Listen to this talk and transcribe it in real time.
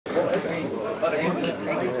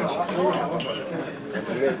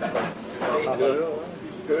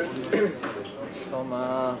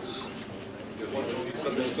Thomas.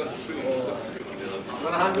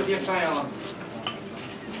 What hand with your tie on?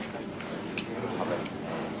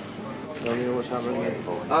 No, you know what's happening here?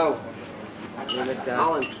 Oh.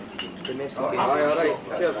 Alan. Alright,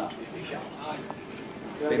 cheers.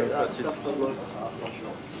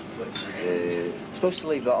 Supposed to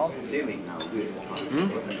leave that on.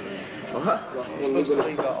 What? Supposed to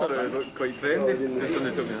leave that on. It looked quite trendy. Just on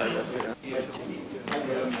the top of my head.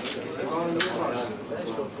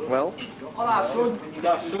 Well, I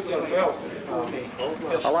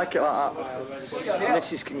like it like that.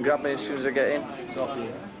 Mrs. can grab me as soon as I get in.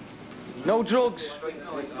 No drugs.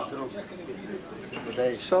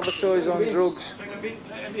 Sabatoys on drugs.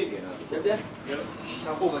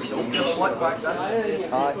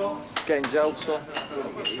 Aye, getting jailed, son.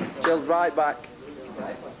 Jailed right back.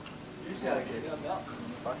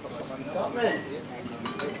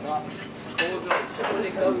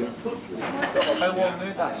 How long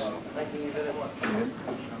now, Dash?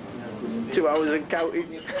 2 hours and counting.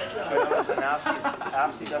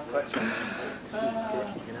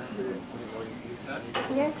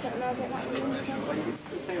 Yes, but now get that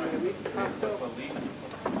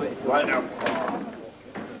Right now.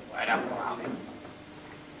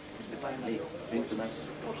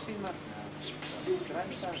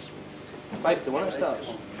 Five to one it starts.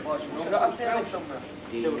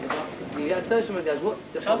 You gotta tell somebody guys what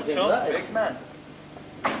the fuck that is. Big man.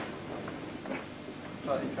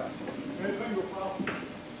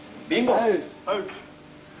 Bingo. Out. Out.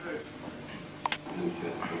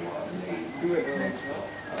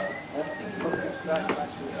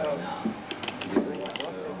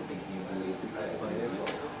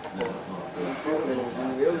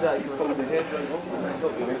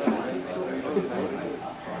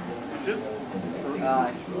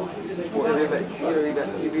 Aye. Whatever, but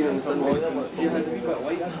you've been on Sunday. You had to be quite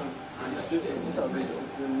white.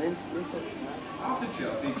 After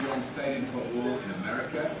Chelsea, John stayed in football in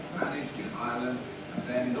America, managed in Ireland, and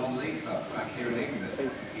then non-league clubs back here in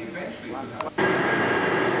England. He eventually was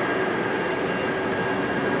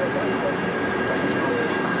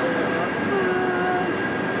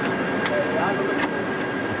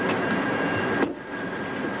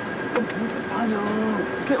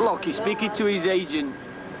Look at Lockie speaking to his agent.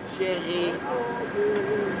 Sherry.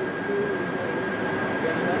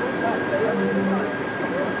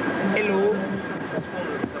 Hello.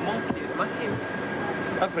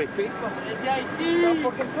 Every paper.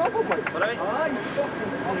 Fucking problem. Alright.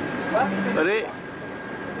 Ready?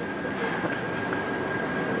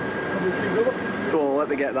 Go on, let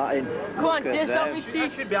me get that in. Come on, do something, see.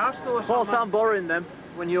 Should be Arsenal or something. Whilst I'm borrowing them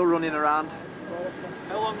when you're running around.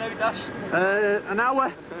 How long now, Dash? An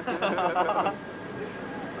hour.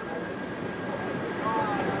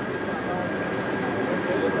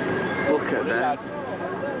 Look at that.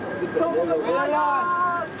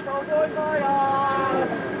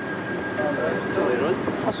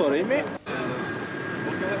 That's all right, mate.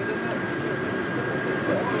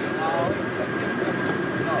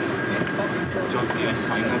 John, can you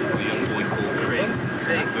sign up for a young boy called Craig?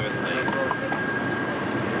 Craig birthday.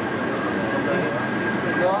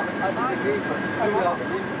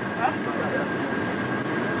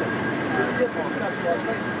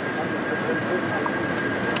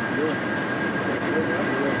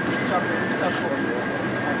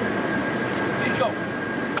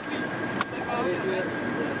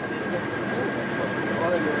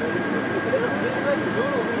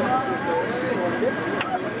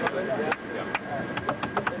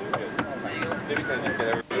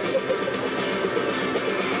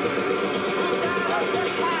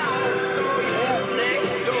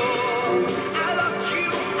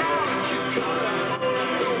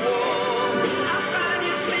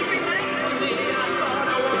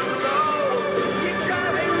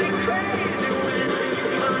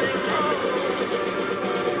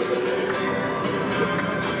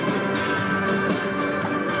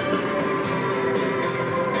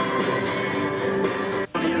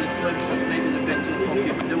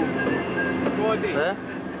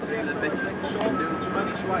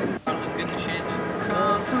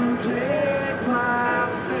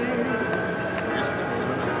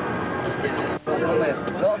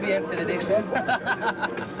 That'll be empty the next one.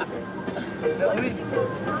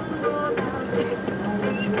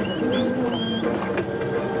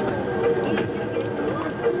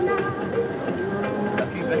 A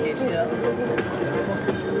few buckets there.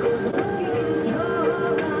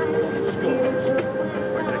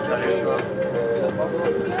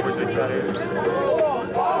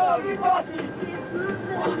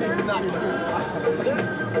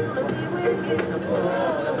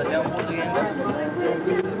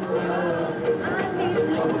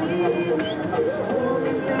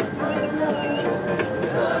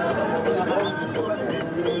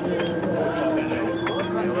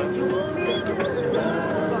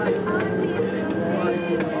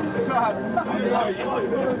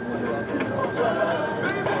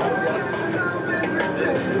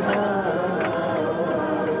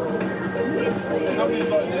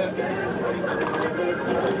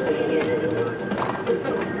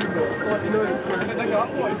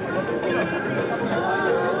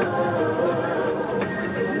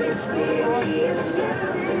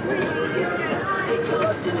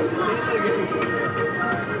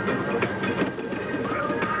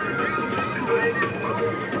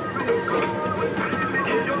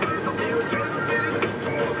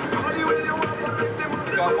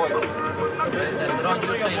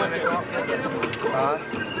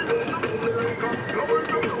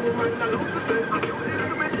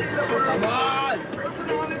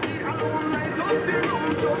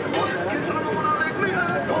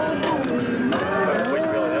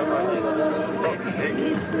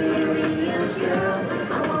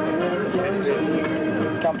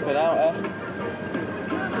 Camping out, eh?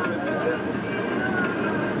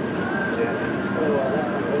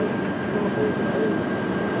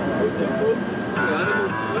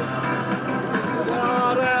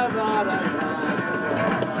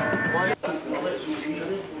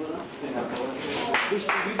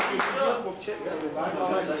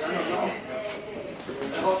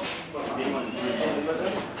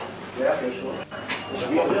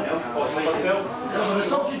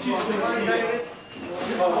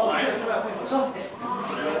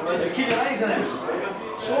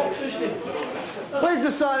 Where's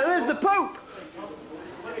the sign? Where's the Pope?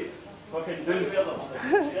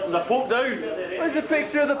 There's a Pope down. Where's the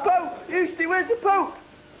picture of the Pope? Houston, where's the Pope?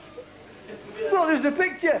 Look, there's a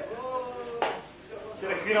picture.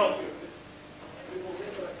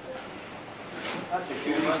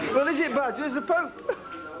 Well, is it, Badge? Where's the Pope?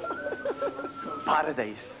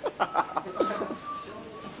 Paradise.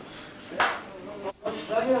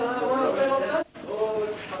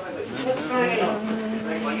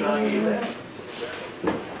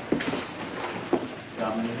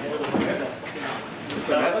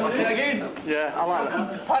 What's it again? Yeah, I like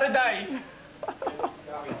that. Paradise.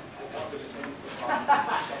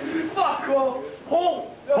 Fuck off.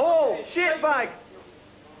 Hole. Oh, shit bag.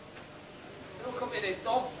 Don't come in there,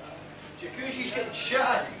 Dom. Jacuzzi's getting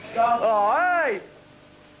shut. Oh, hey.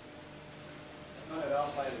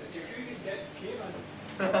 Jacuzzi's getting Cayman.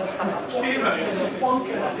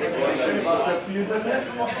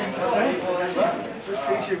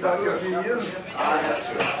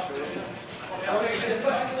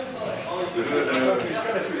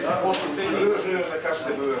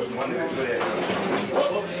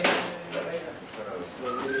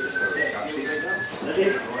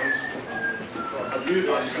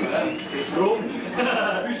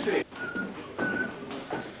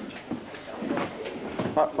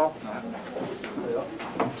 That's all.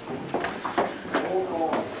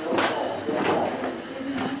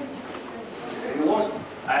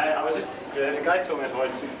 I was just, the guy told me I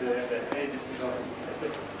was speak to this, hey, just,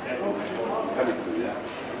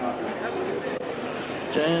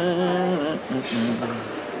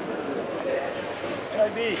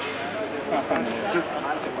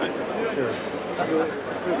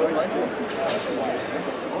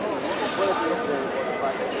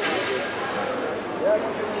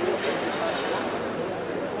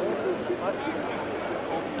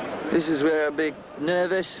 This is where I'll be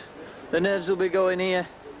nervous. The nerves will be going here.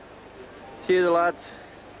 See the lads.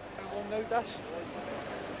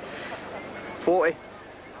 40.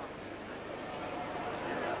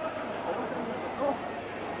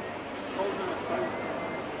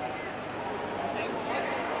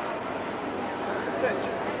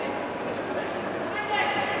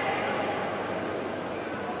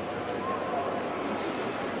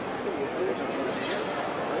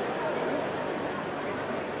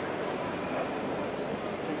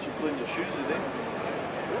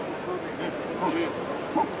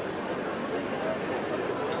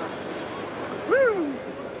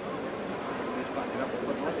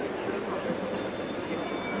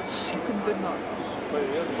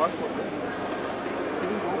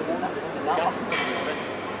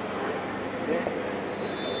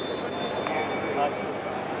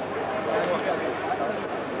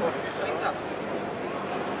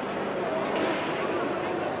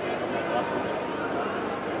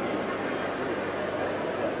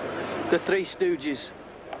 The Three Stooges.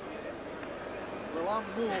 Well, I'm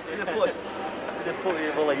more in the They put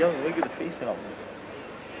you well, a young league of the feasting on.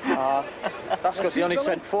 That's because he only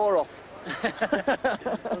sent 4 off.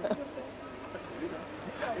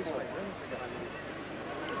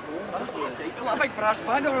 Like a big brass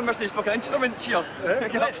band over Mr. fucking instruments here.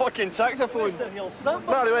 Get that fucking saxophone.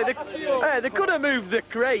 By the way, they could have moved the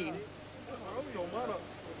crane.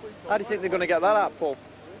 How do you think they're going to get that out, Paul?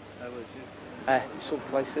 Some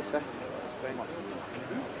places,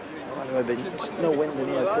 Anyway, but there's no wind in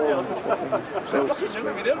here, Paul. So it's a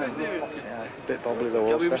bit bobbly the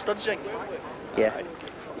water. Yeah,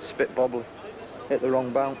 it's a bit bobbly. Hit the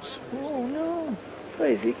wrong bounce. Oh no,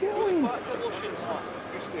 where's he going?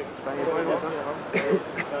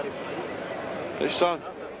 It's done.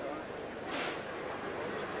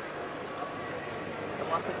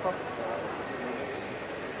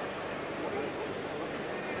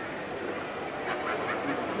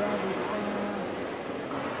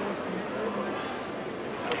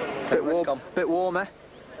 Bit warm, eh?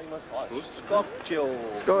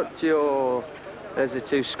 Scotcho. There's the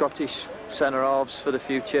 2 Scottish centre halves for the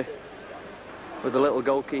future, with a little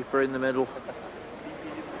goalkeeper in the middle.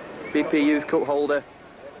 BP Youth Cup holder.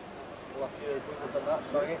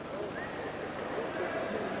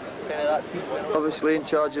 Obviously in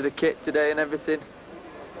charge of the kit today and everything.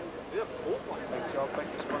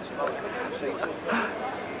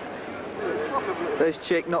 There's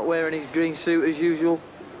Chick not wearing his green suit as usual.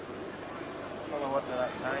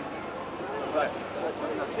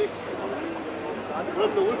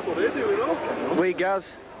 We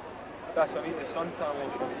Gaz. That's I need the suntan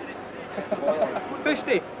lotion.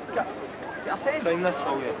 Boosty! Sign this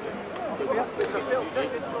all yet?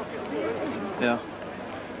 Yeah.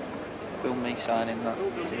 Film me signing that,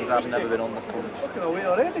 because I've never been on the front. Fucking away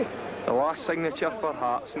already. The last signature for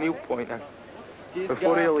Hearts, Neil Pointon. Cheers,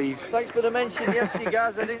 before Gaz. he leaves. Thanks for the mention yesterday,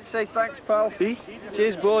 guys. I didn't say thanks, pal. See?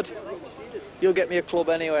 Cheers, bud. You'll get me a club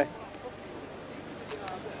anyway.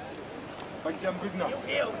 Thank you, I'm good now.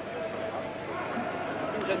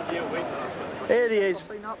 Here he is,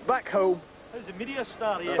 back home. How's the media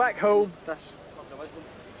star here? Back home. That's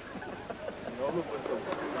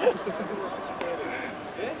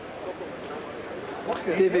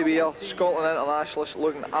DVBL, Scotland internationalist,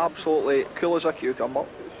 looking absolutely cool as a cucumber.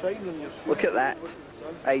 Look at that.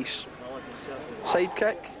 Ace.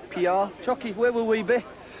 Sidekick, PR. Chucky, where will we be?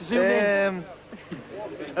 Zoom in.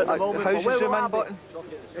 At the moment, how's the zoom in button?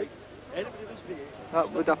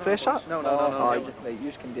 Would I press that? No. Right,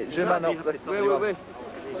 you can get zoom in up. Where will we?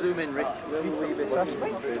 Zoom in, Rich. Where will we be?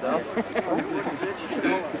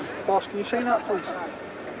 Boss, can you sign that, please?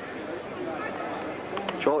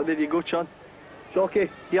 Chalky, there you go, Chun. Chalky,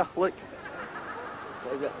 here, look.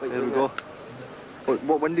 There we go. Look,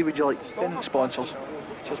 what windy would you like? Sponsors.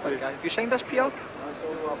 Have you signed this, PR?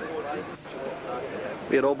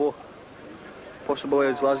 We're Robbo. Possibly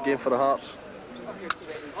his last game for the Hearts.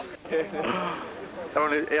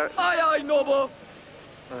 Aye, Nobo.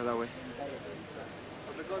 That way.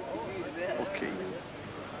 Okay.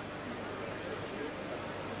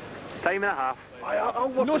 Time and a half.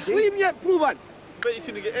 No sleep yet, Pooman. Bet you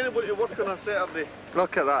couldn't get anybody to work on a Saturday.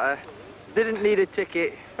 Look at that, Didn't need a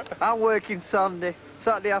ticket. I'm working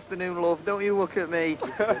Saturday afternoon, love. Don't you look at me.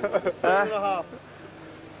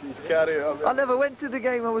 He's carrying it. I never went to the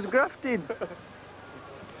game. I was grafting.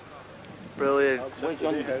 Brilliant. Where's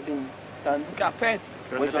John Stand. Got a pen.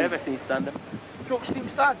 Where's everything standing? Jockstein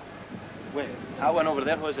stand. Wait, that one over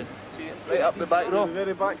there, was it? See it? Right up the back row. The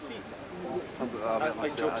very back seat.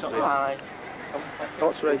 Aye.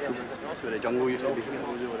 That's racist. That's where the jungle used to be.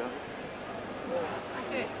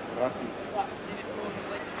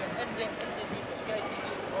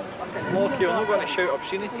 Lockie, I'm not going to shout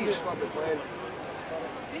obscenities.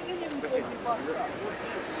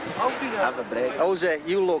 Have a break. Jose,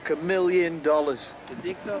 you look $1 million. You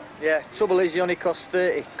think so? Yeah, trouble is you only cost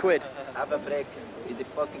 30 quid. Have a break. You're the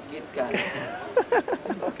fucking kid cat.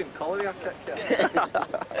 Fucking collar I kick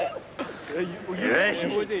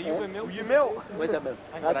You melt. Wait a minute.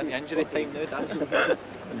 I'm in injury time now, Dan.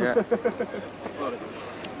 Yeah.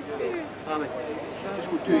 Just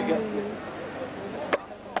go do it again.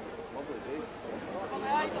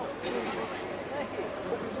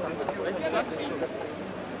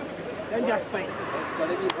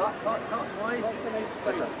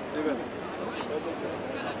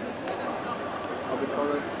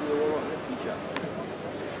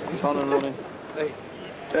 He's on and running. Hey.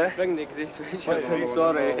 Bring the grease.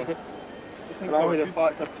 Sorry. Probably the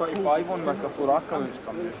fact that 25 on Mick before I come out's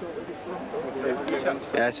coming.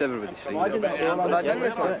 Yeah, it's everybody's thing. Right,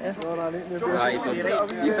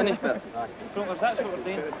 you finished it? That's what we're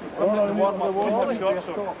doing. We're doing the warm-up, we're short,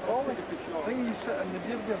 so...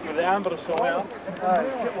 You're the amber somewhere.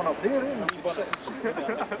 Get one up there, eh?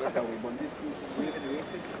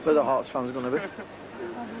 Where the Hearts fans going to be?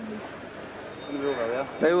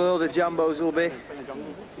 Maybe all the Jambos will be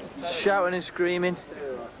shouting and screaming.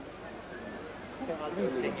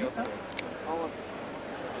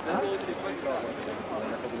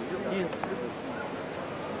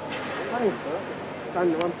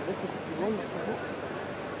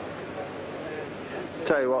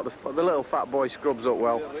 Tell you what, the little fat boy scrubs up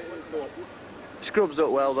well. Scrubs up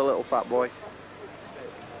well, the little fat boy.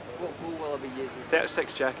 What pool will I be using?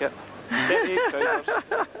 36 jacket, 38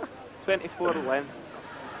 trousers, 24 length,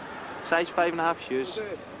 size 5.5 shoes.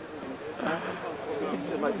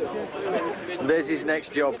 There's his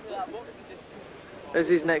next job. There's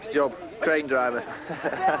his next job, crane driver.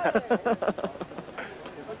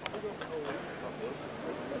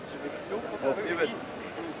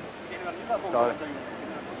 Sorry.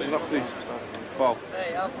 Enough please. Wow.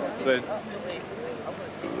 Then.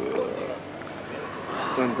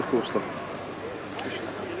 And the coaster.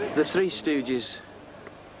 The Three Stooges.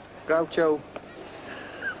 Groucho.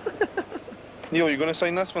 Neil, you going to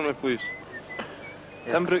sign this for me, please?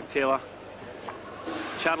 Yes. Tim Brooke Taylor,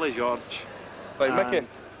 Charlie George, Right, Mickey.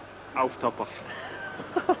 Alf Tupper.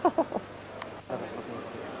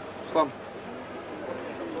 Slim.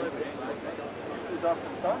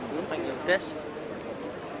 Yes?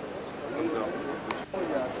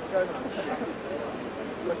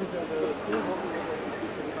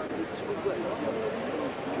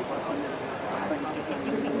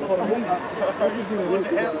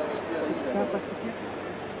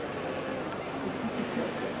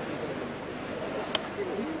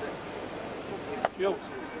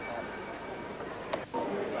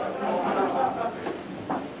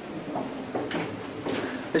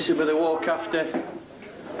 This will be the walk after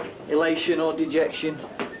elation or dejection.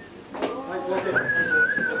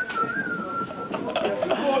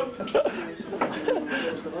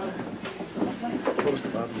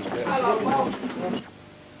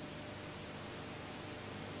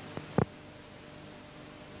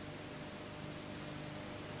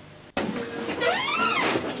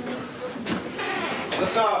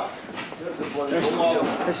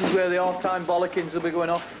 This is where the half-time bollockings will be going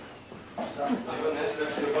off.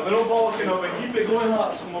 We're all bollocking up, but keep it going,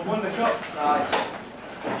 lads, and we've won the cup.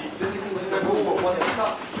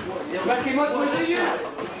 Ricky, what was it you?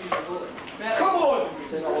 Come on!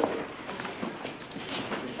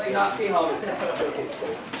 Say that, key holder.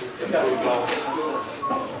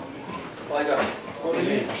 What do you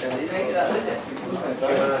mean?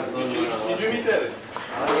 Did you meet Eric?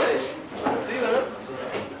 Yes.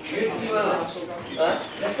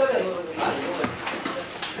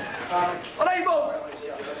 All right, Bob.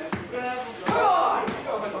 Come on!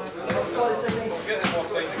 Get them more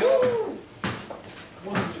time together.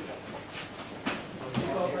 What is it?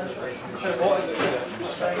 Come on!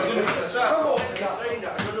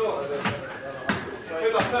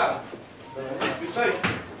 Where's that tap? Good sight.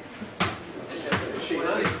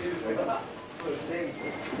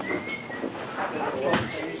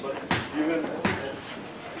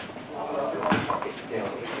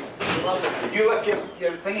 You let your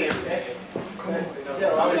thingy.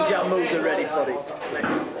 The Jambos are ready for it.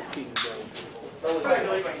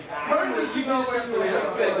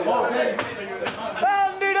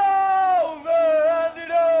 Hand it over! Hand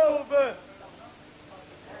it over!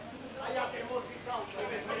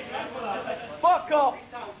 Fuck off!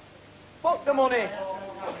 Fuck the money!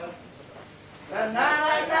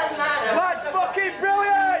 That's fucking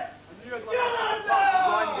brilliant!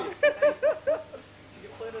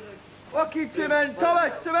 Fucking tremendous!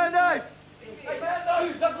 Thomas, tremendous!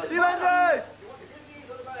 Tremendous!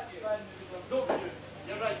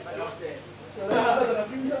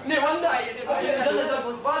 No wonder you did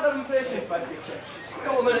Douglas father impression. A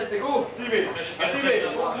couple of minutes to go. Stevie!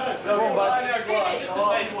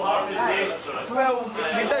 Well,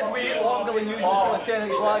 we did wait longer than usual for the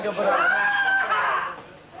 10x lager, but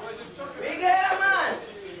We get him, man!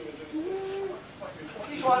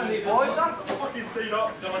 He's one of these boys, huh? Fucking stayed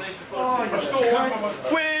up. Oh, you're still one.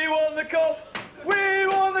 we won the cup! We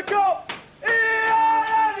won the cup!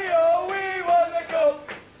 E-I-N-E-O, we won the cup!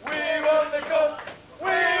 We won the cup!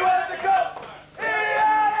 We won the cup!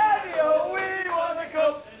 E-I-N-E-O, we won the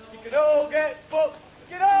cup! You can all get fucked!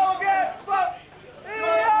 You can all get fucked!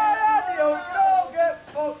 E-I-N-E-O, you can all get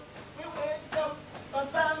fucked!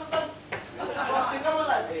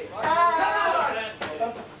 Ah!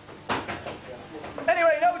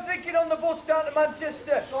 bus down to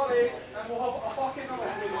Manchester. Sorry, and we'll have a fucking...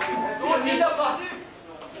 Don't need a bus.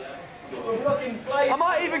 I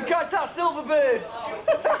might even catch that silver bird.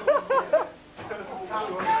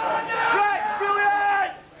 Right,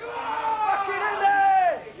 brilliant! Fucking in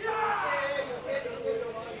there!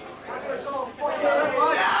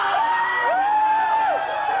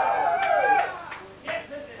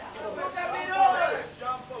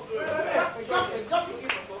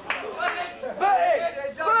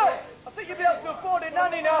 I think you'll be able to afford a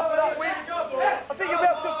nanny now for that win. I think you'll be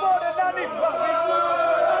able to afford a nanny for that win.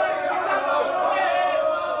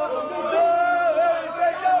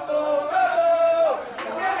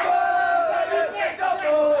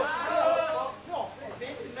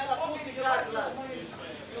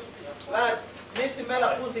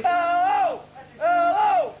 Hello!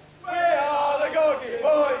 Hello! We are the Gorky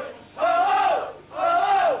Boys! Hello!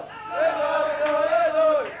 Hello! Hello!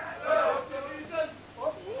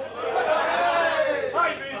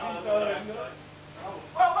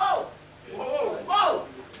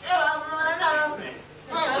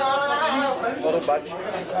 What a badge.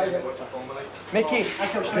 Mickey,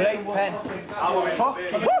 straight pen. Fuck.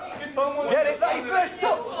 Get it, that first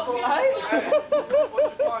touch. Aye?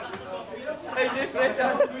 Hey, fresh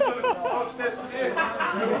hand.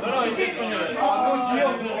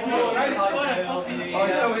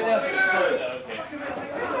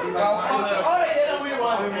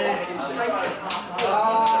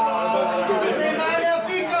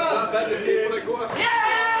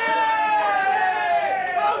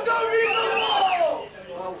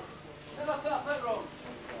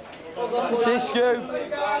 Cisco!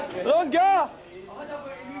 Longer!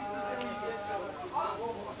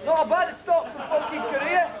 Not a bad stop for fucking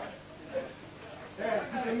career.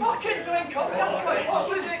 Fucking drink up, what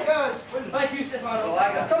was it, guys? Thank you, Stefano.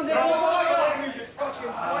 Something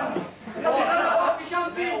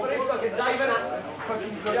champagne for this fucking diving at.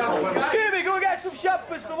 Excuse me, go and get some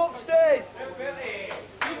champers from upstairs.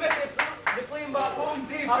 You bet they're playing back home,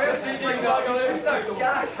 Dave. Where's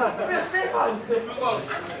Stefan?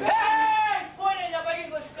 Hey! Pointon, a big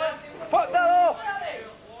English class. Fuck that off!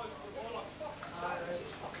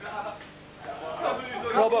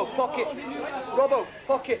 Robbo, fuck it. Robbo,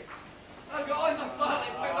 fuck it.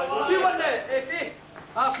 Who won there, AP?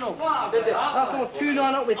 Arsenal. Did they? Arsenal was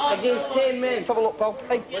 2-9 up with against 10 men. Let's have a look, pal.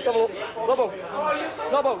 Hey, let's have a look. Robbo.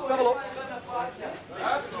 Robbo, let's have a look.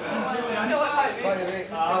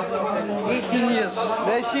 18 years.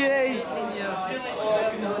 There she is. 18 years.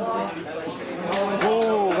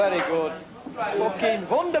 Oh, very good. Fucking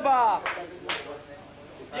wunderbar.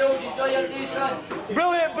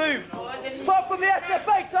 Brilliant move. Pop from the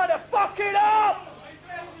SFA trying to fuck it up.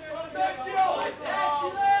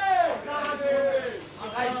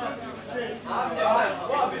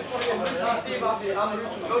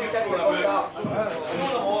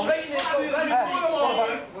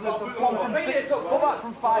 Go back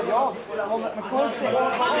from 5 yards.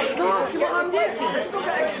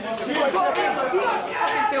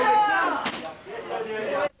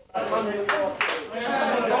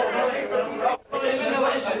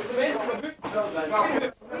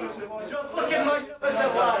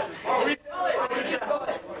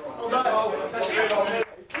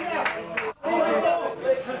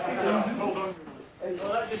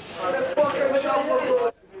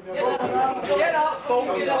 Get up,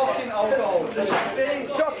 don't get fucking alcohol.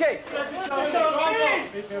 Jockey!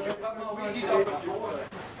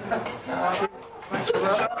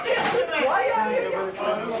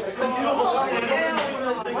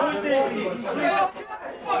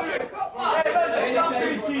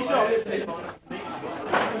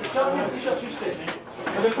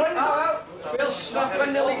 We'll snap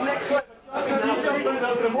in the league next week.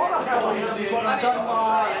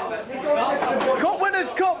 Cup winners,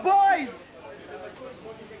 cup boys!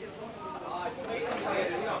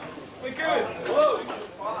 We're good. Hello.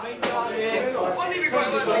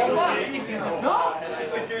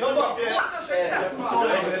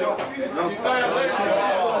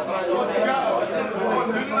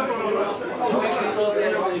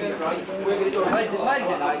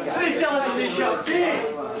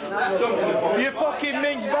 You fucking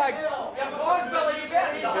minge bags.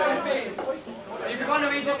 If you're going to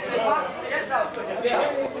eat up the box, get some.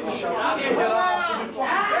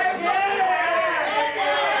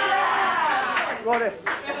 Got it.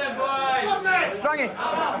 Strangy.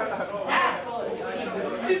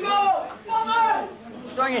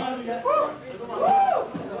 Strangy.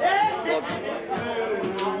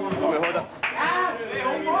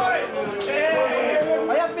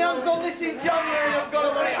 I have my hands on this in January, I've got to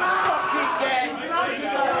let it fucking get.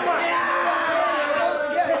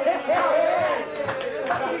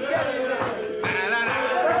 Fucking get it.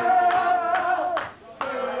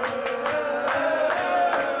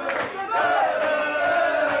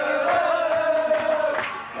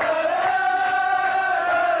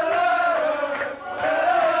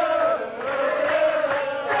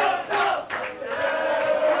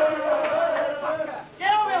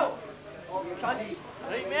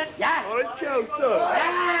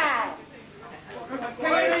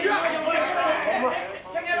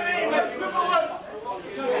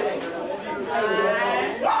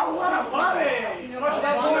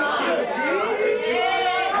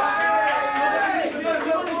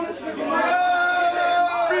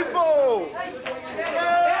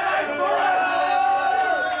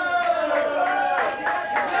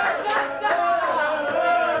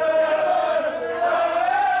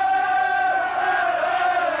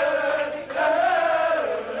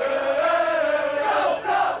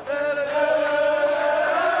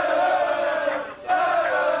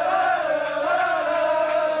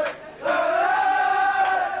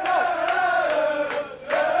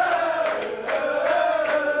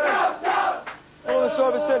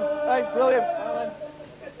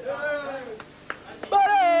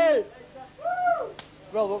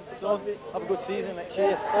 Well done, son. Have a good season next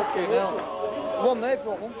year. Okay, now. One there,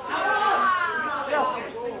 problem. Yeah.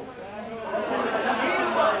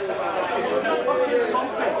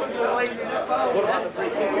 What about the free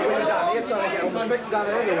kick? We're down here trying to get on the pitch down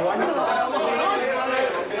here.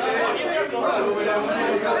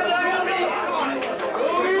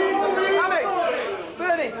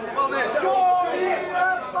 Bernie! Come on there! Go!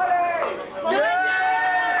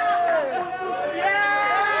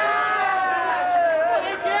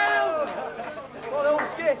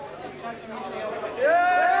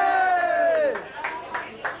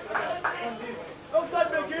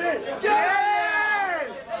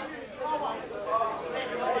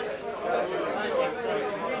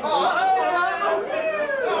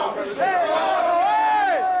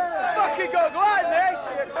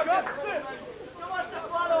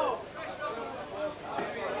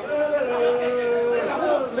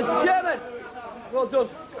 Mr. Chairman, well done.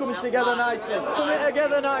 It's coming together nicely. Coming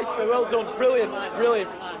together nicely. Well done. Brilliant. Brilliant.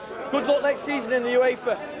 Good luck next season in the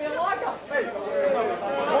UEFA.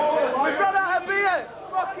 We've run out of beer.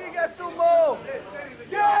 Rocky, get some more.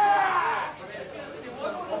 Yeah!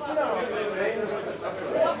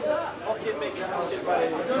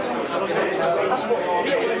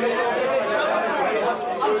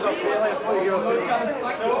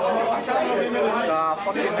 Nah,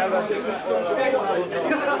 fucking never.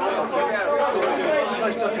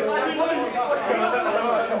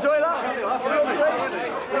 Enjoy that.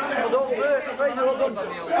 Well done.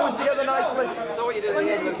 Coming together nicely. So what you did at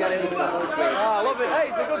the end of getting into that. Ah, I love it. Hey,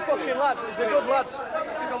 he's a good fucking lad. He's a good lad.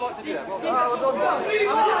 Well done.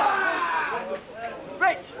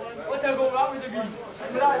 Rich! Let them go around with the view.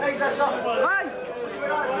 Hey!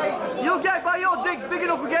 You'll get by your digs big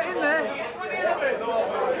enough to get in there.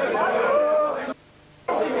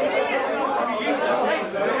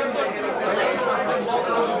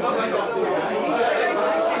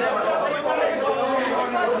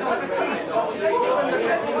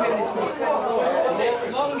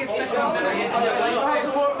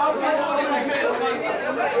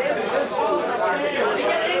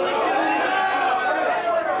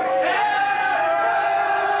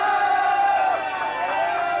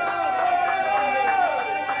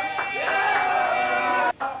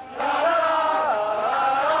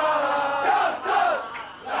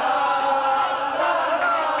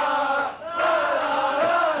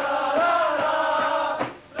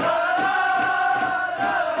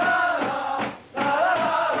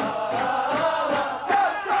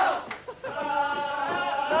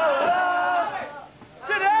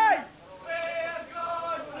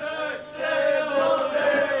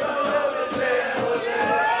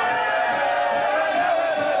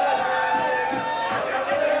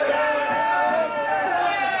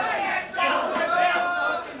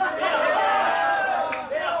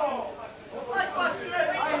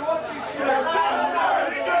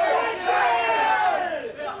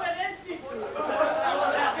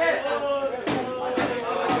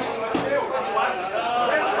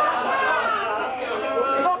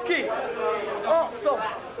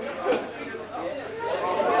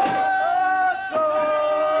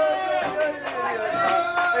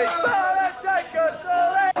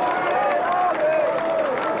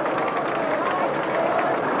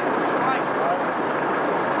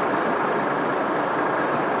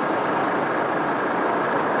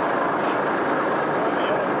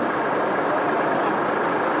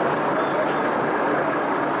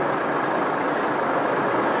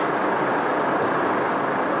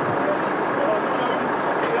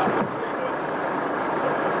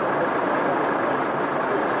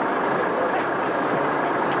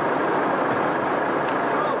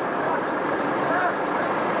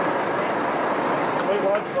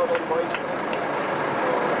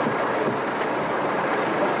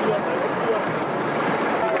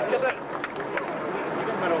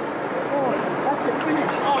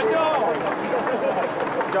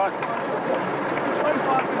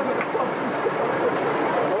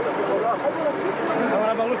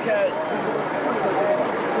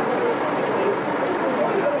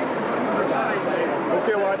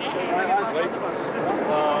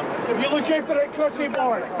 If you look after that crossy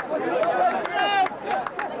board.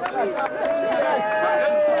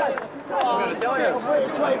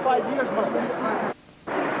 25 years, man.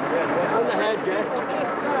 On the head, Jess.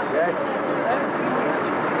 Yes.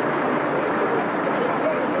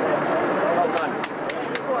 Well done.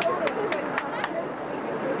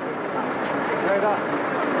 Right up.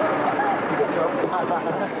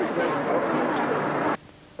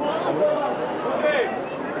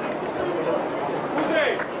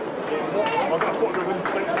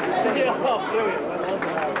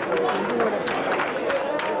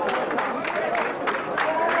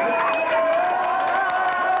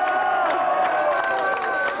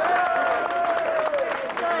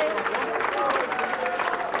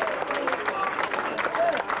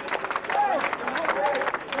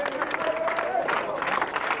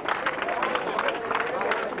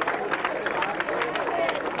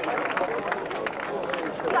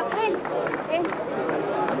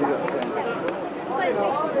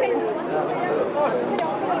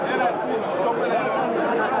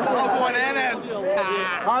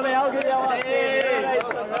 Tommy, I'll give you one. Hey.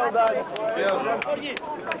 Well done.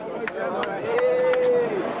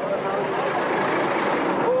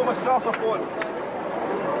 Oh, my star's off one.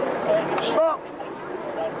 Stop!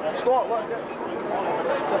 Stop, let's get...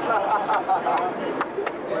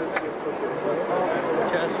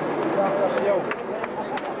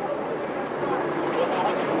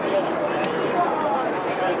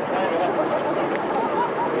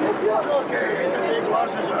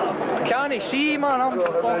 I can't see, man. I'm... Get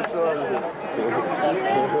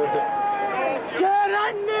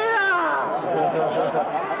in there!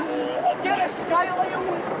 Get a skylight!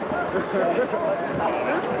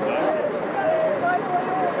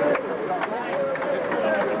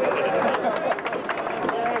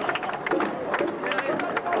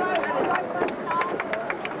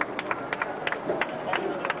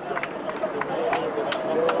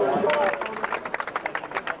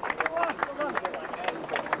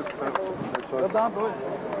 Well done, boys.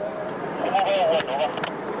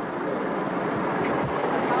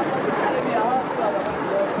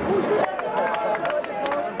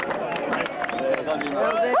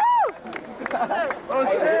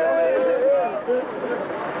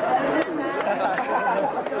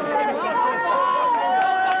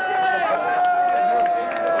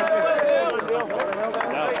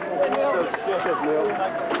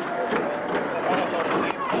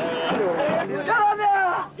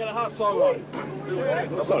 Get a hot song on. Nice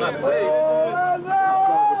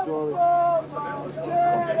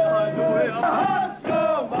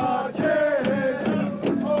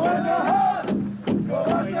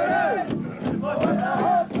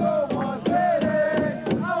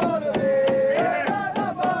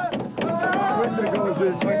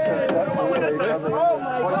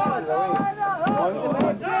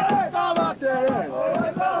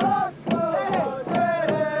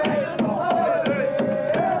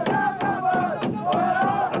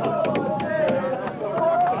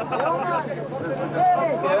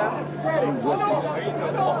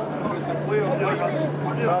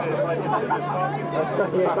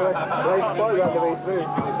spot around the way through.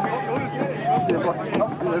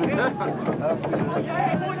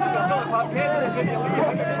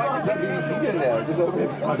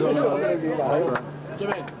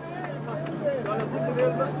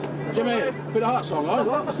 Jimmy, put a hot song on.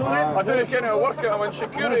 I didn't get a workout when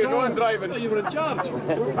security going driving. You were in charge.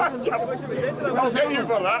 I'll get you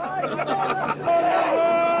for that.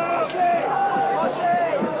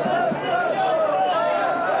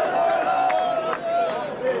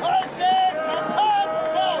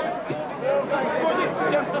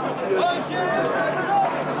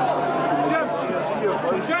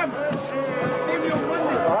 Jim! Give me a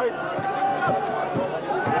window. All right.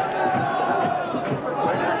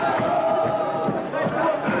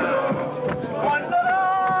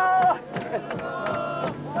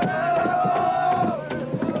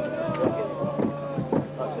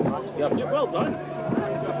 Yep, well done.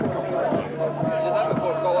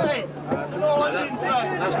 Hey,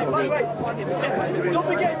 That's not good. don't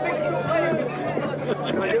forget fixed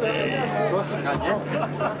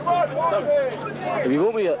Have you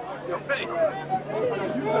got me yet?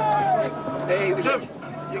 Hey, Jim,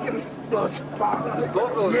 you give me those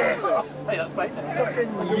goggles. Yes! Hey, that's mate.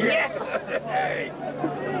 Yes! Hey!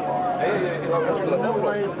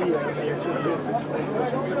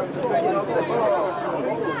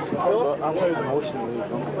 I'm very emotionally.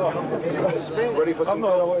 ready for some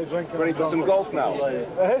Ready for some golf now?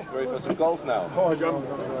 Eh? Ready for some golf now? Oh, John.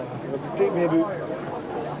 Take me about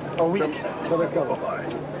a week for the cover.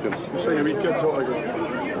 Say a week, kids, what I got.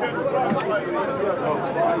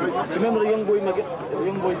 Do you remember the young boy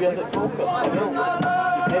we had at poker?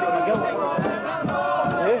 Eric McGill.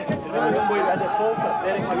 Eh? Do you remember the young boy we had at poker?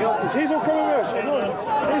 Eric McGill. Is Hazel coming with us? No,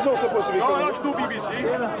 Hazel's supposed to be coming. that's no BBC.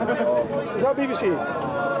 Is that BBC?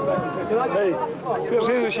 Hey, here's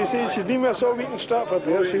Hazel. She says she's been with us all week in Stratford.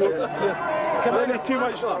 There, she can't have too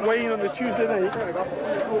much wine on the Tuesday night.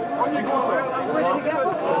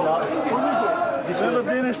 Remember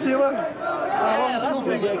Dennis Taylor? Yeah, that's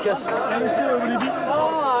good. Get a kiss. Dennis Taylor, would he beat?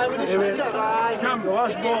 Oh, I would have Anyway, that right. Cam, the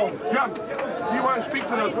last ball. Jump! You want to speak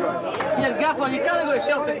to us, guys? Here, Gaffer, you can't go to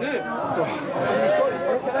Celtic now.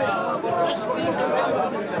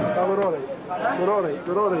 Ah, we're all right. We're all right.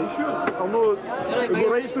 We're all right. Sure. I'll know. We'll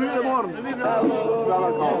go right through in the morning.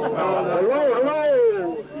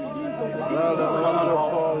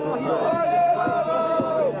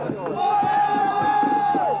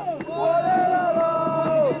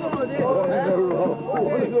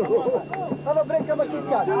 Have a break of a Kit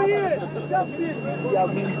Kat.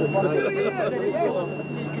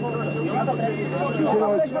 Right,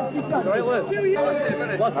 Liz?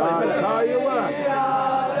 Last 5 minutes. How you work?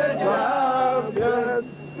 Champions,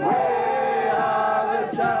 we are the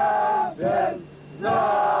champions.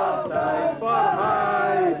 No time for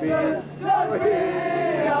high beats. We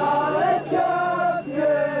are the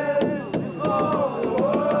champions.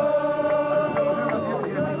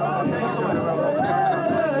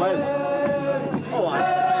 Liz? Oh,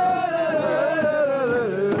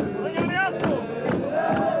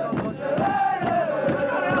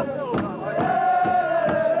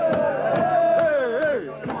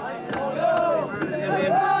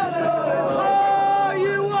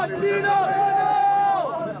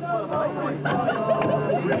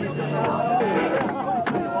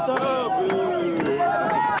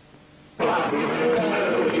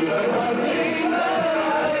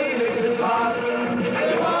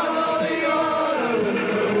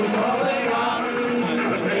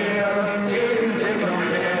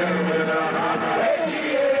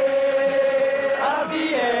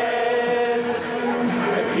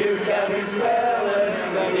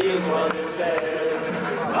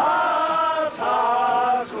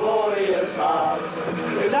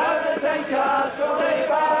 Castle they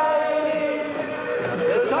fight.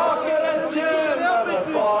 The talking and cheering of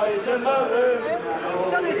the boys in the room.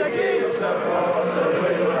 It's across the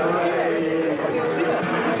river.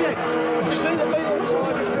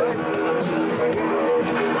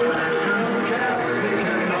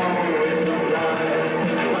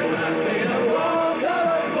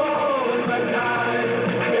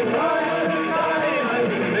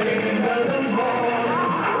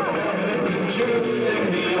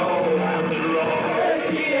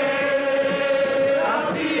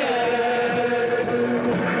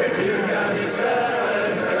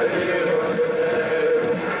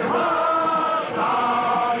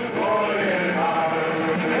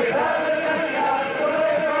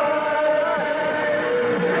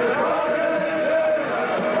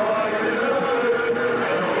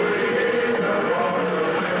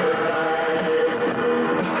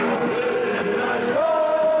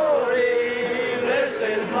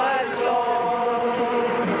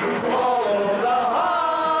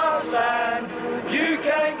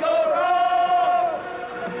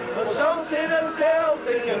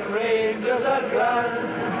 Rangers are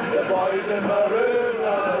grand. The boys in maroon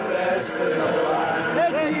are the best in the land.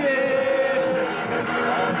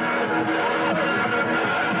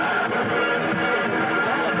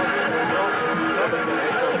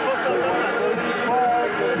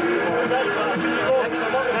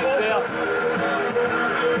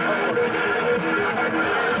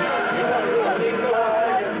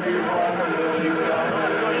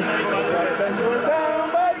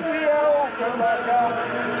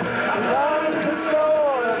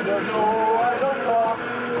 I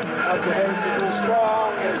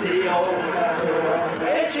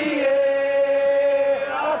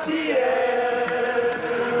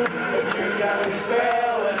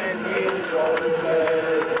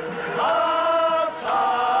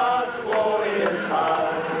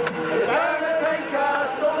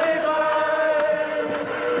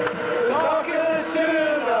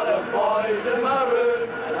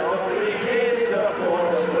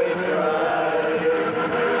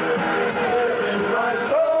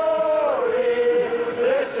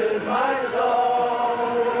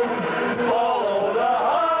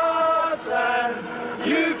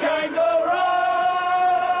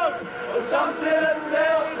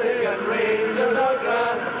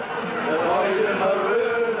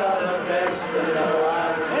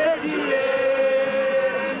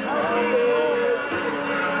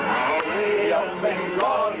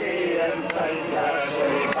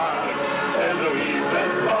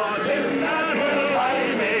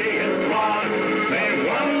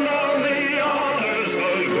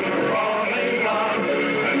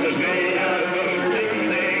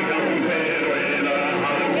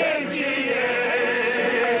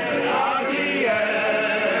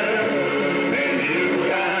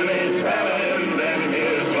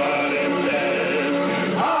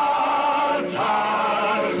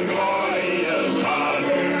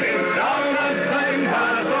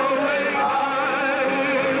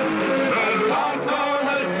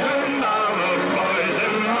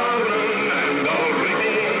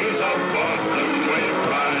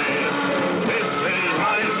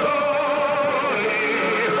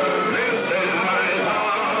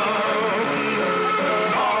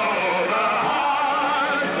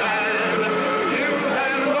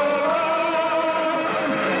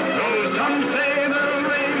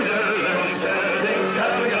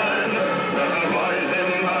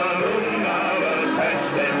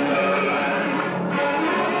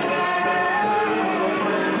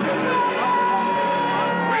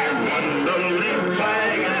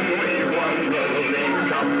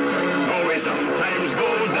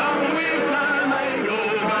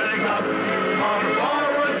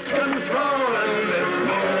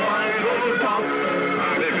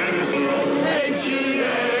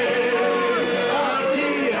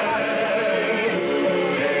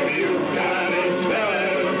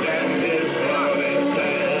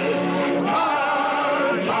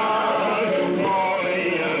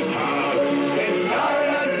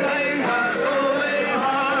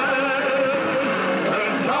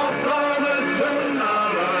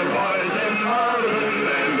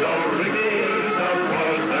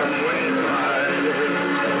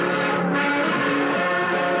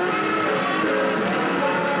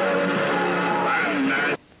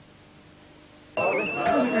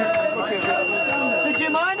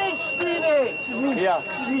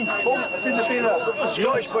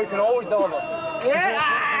Scottish boy can always deliver.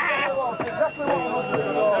 Yeah! Exactly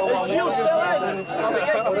what is Shield still in? Well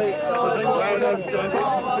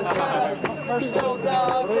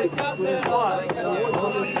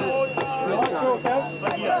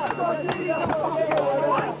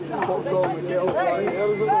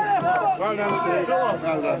done, Steve.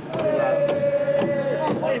 Well done.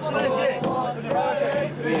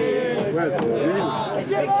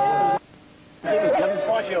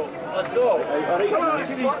 Let's go.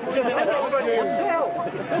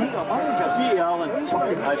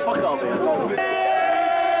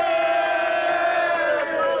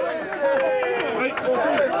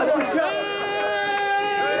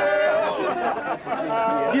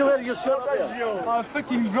 See you later, your shirt there. I'm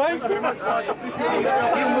fucking right. He'll know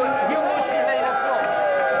she 9 o'clock.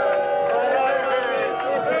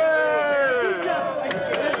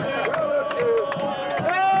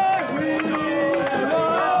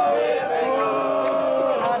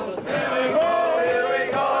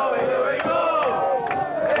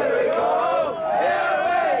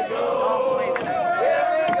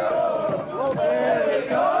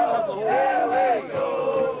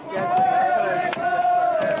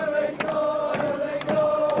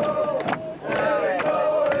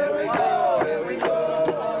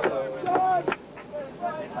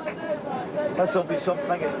 This will be something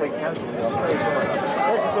at Big Council.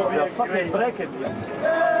 This will be a fucking breaking.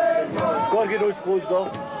 Gotta get those closed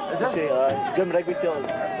off. Is it? Jim Rigby tells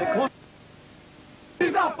us.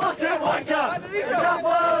 He's a fucking wanker! He's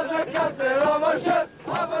the captain of a ship!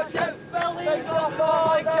 Of a ship! Belly's not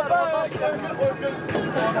like a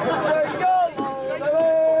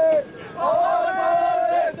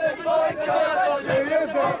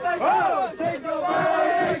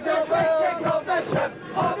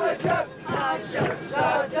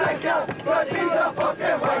but he's a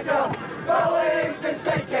fucking wanker! Belly's the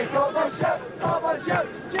sinking of a ship!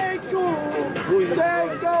 Jingle!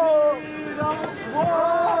 What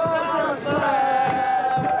a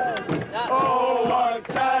slab! Oh, what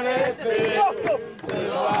can it be?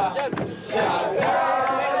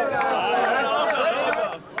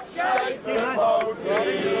 Shaking boat,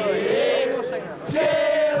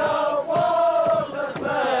 cheer up, what a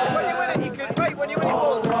slab! When you win it, you can fight. When you win it,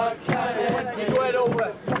 Oh, what can it be? you go head over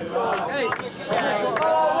it. Hey,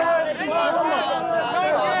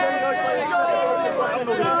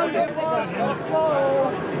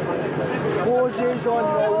 Hoses on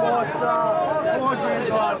the water,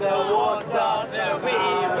 hoses on the water, the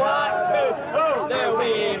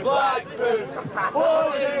wee black boot,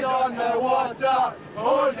 hoses on the water,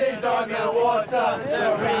 hoses on the water, the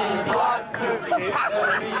wee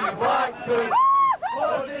black boot,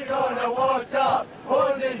 hoses on the water,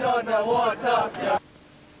 hoses on the water.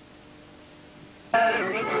 You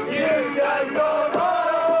can go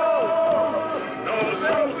home, no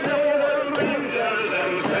some say the winters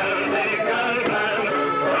and Saturday Galvan,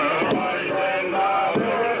 the boys in the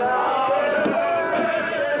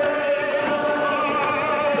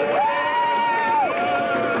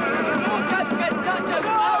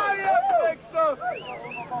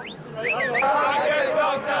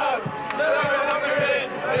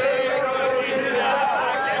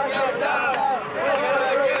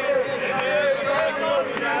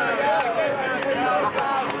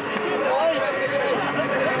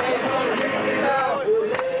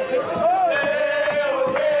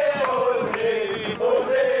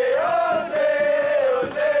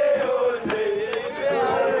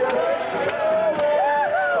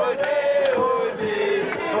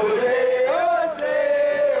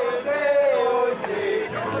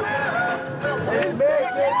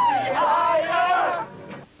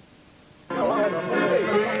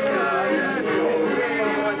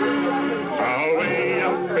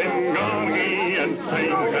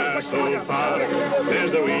so far.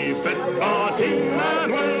 There's a wee fit party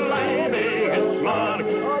man will lie big and smart.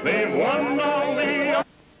 They've won all the...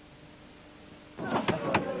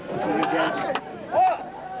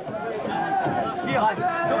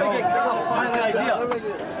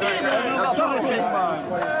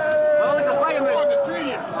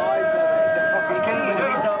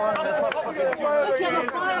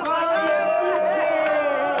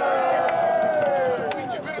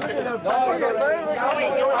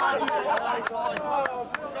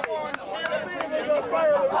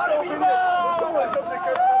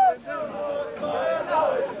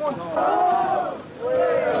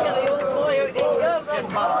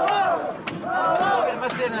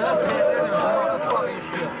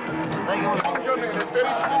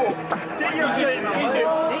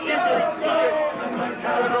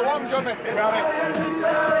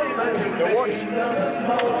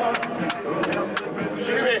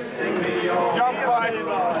 Jump back.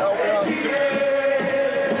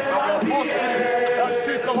 That's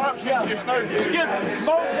 2 collapses just now. Skip,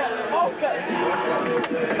 smoke it, smoke it.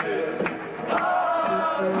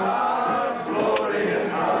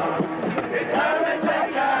 It's time to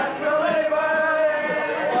take us away.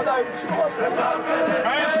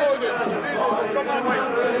 Come on, mate.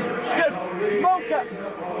 Skip, smoke it.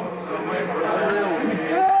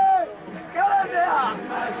 Get on there!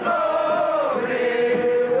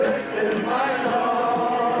 This is my song.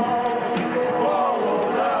 Follow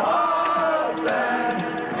the hearts and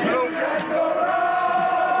you can go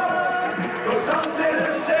wrong. Though some say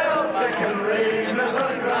the Celtic and Rangers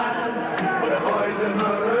are grand, but the boys in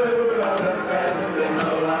the road are the best in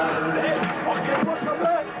the land. Fucking what's the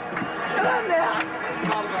word? Get on there!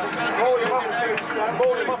 Roll him up, Scoop.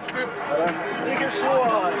 Roll him up, Scoop. Take it slow,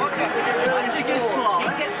 Alan. Take it slow.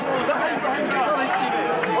 Take it slow. Sorry, Stevie.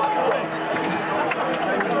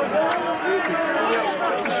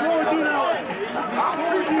 Slow it down, Alan.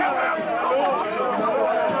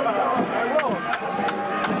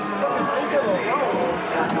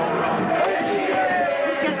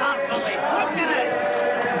 Look at that, Billy. Look at it.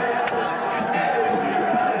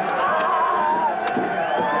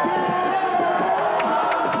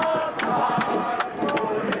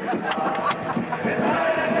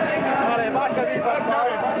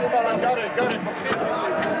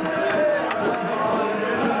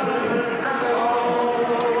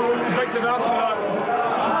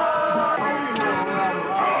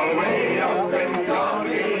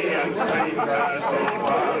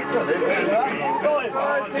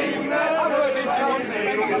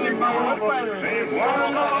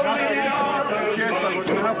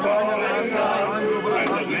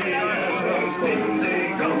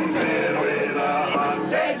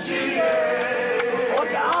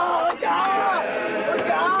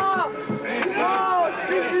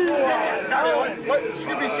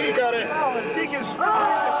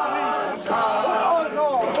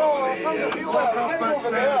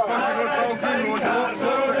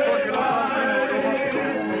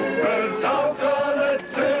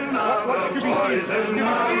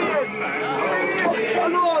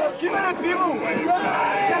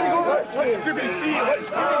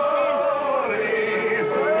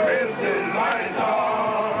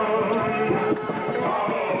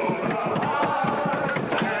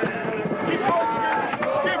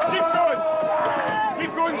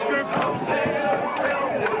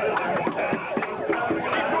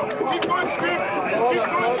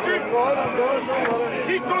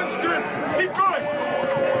 Keep going, Scoop! Keep going!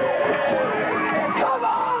 Come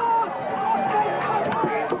on!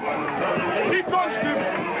 Keep going, Scoop!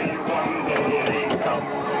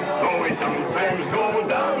 Though we sometimes go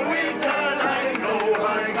down, we turn and go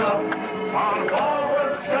back up. Our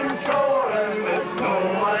forwards can score and it's no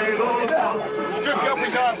idle doubt. Scoop, get up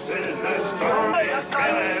his ass! This is the story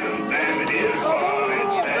spinning, and it is what it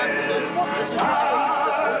says.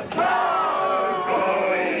 Stars, stars,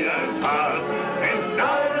 glorious stars, it's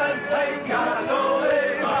down and take us away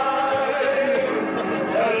by.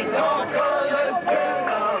 The talk of the tune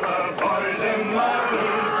of the boys in my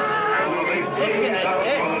room, and the geese of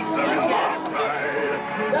boats that walk by.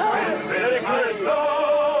 This is my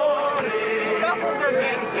story,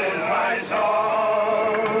 this is my song.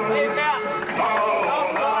 All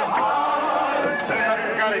the hearts and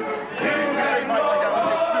you can go.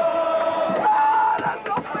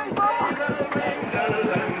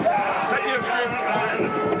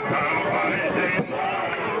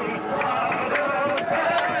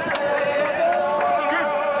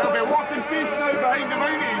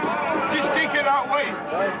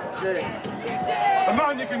 The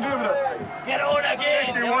man you can do with this thing. Get on again!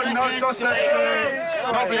 51 knots, Sussex.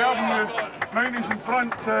 I'll be having you mounties in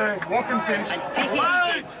front, walking pace. Take it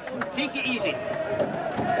easy. Take it easy.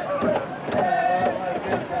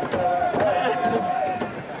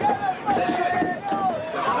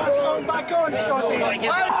 Back on, Scotty.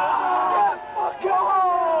 Fuck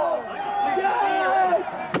on! Yes!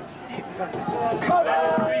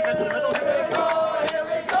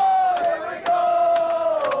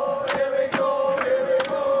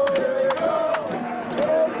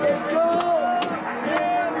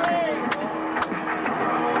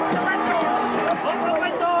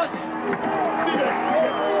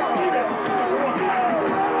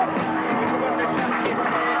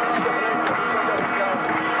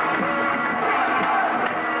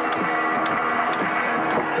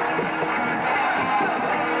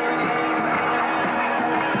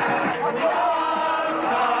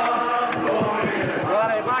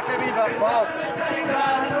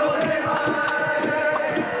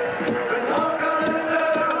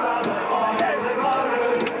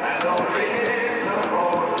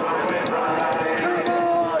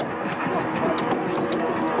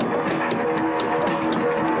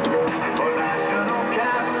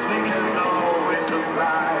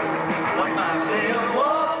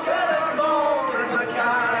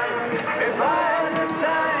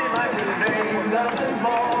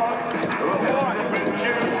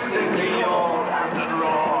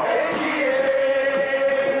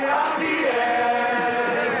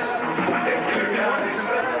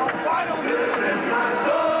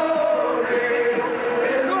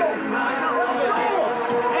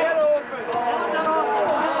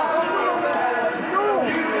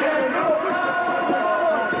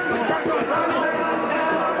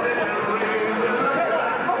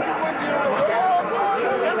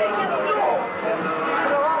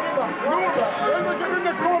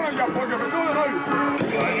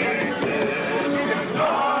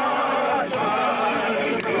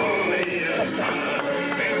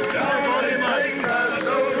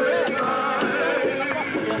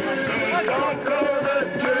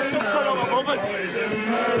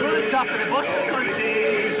 half of the bus.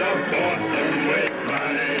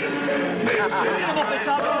 Come up the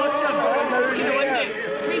top of the bus, Jim. See the window.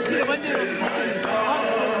 We see the window. There's fucking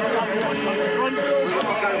top of the bus on the front.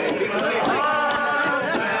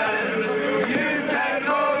 You can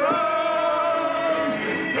go wrong.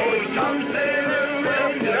 No, some say this way.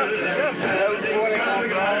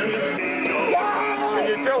 Can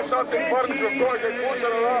you tell something burns before I get closer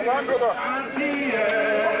to that Land Rover?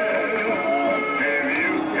 If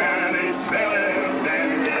you can smell it, then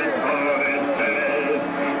guess what it says.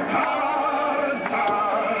 Hearts,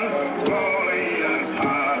 hearts, glorious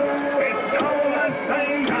hearts. It's all that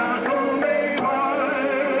thing has only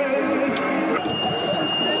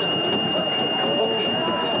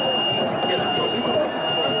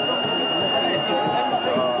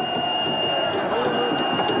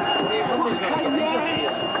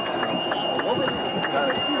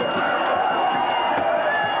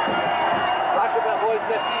Back a bit, boys.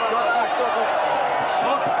 Let's see my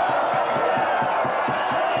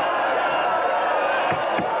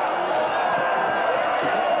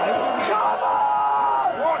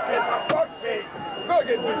What in the fuck's sake? Gotta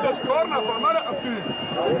get through this corner for a minute or two.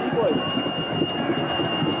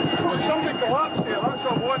 Well, somebody collapsed here, that's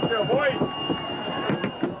what I want to avoid.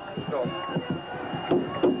 Stop.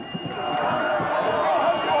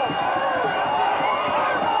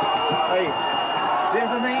 Hey,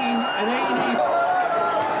 there's a 1980s.